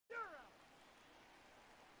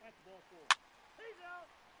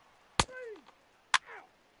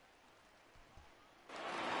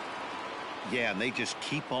Yeah, and they just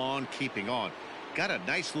keep on keeping on. Got a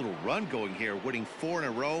nice little run going here, winning 4 in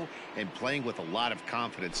a row and playing with a lot of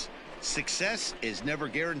confidence. Success is never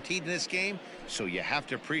guaranteed in this game, so you have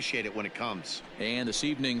to appreciate it when it comes. And this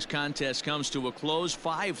evening's contest comes to a close,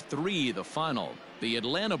 5-3 the final. The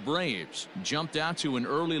Atlanta Braves jumped out to an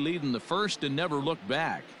early lead in the first and never looked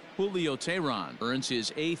back. Julio Teheran earns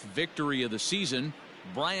his 8th victory of the season.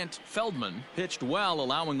 Bryant Feldman pitched well,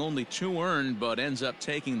 allowing only 2 earned, but ends up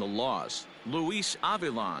taking the loss. Luis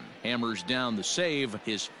Avilan hammers down the save,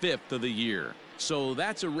 his 5th of the year. So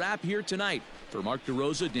that's a wrap here tonight. For Mark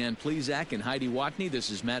DeRosa, Dan Plesac, and Heidi Watney, this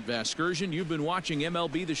is Matt Vasgersian. You've been watching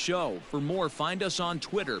MLB The Show. For more, find us on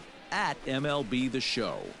Twitter at MLB The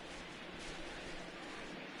Show.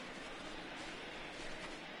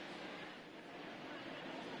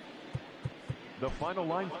 The final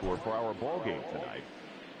line score for our ball game tonight.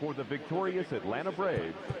 For the victorious Atlanta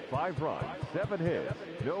Braves, 5 runs, 7 hits,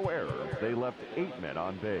 no errors. They left 8 men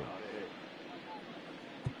on base.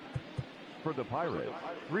 For the Pirates,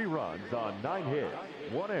 3 runs on 9 hits,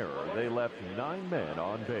 1 error. They left 9 men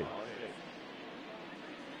on base.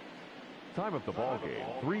 Time of the ball game,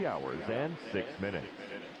 3 hours and 6 minutes.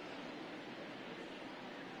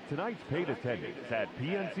 Tonight's paid attendance at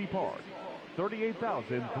PNC Park,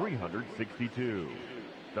 38,362.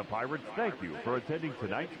 The Pirates thank you for attending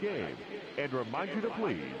tonight's game and remind you to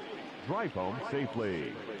please drive home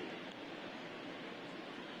safely.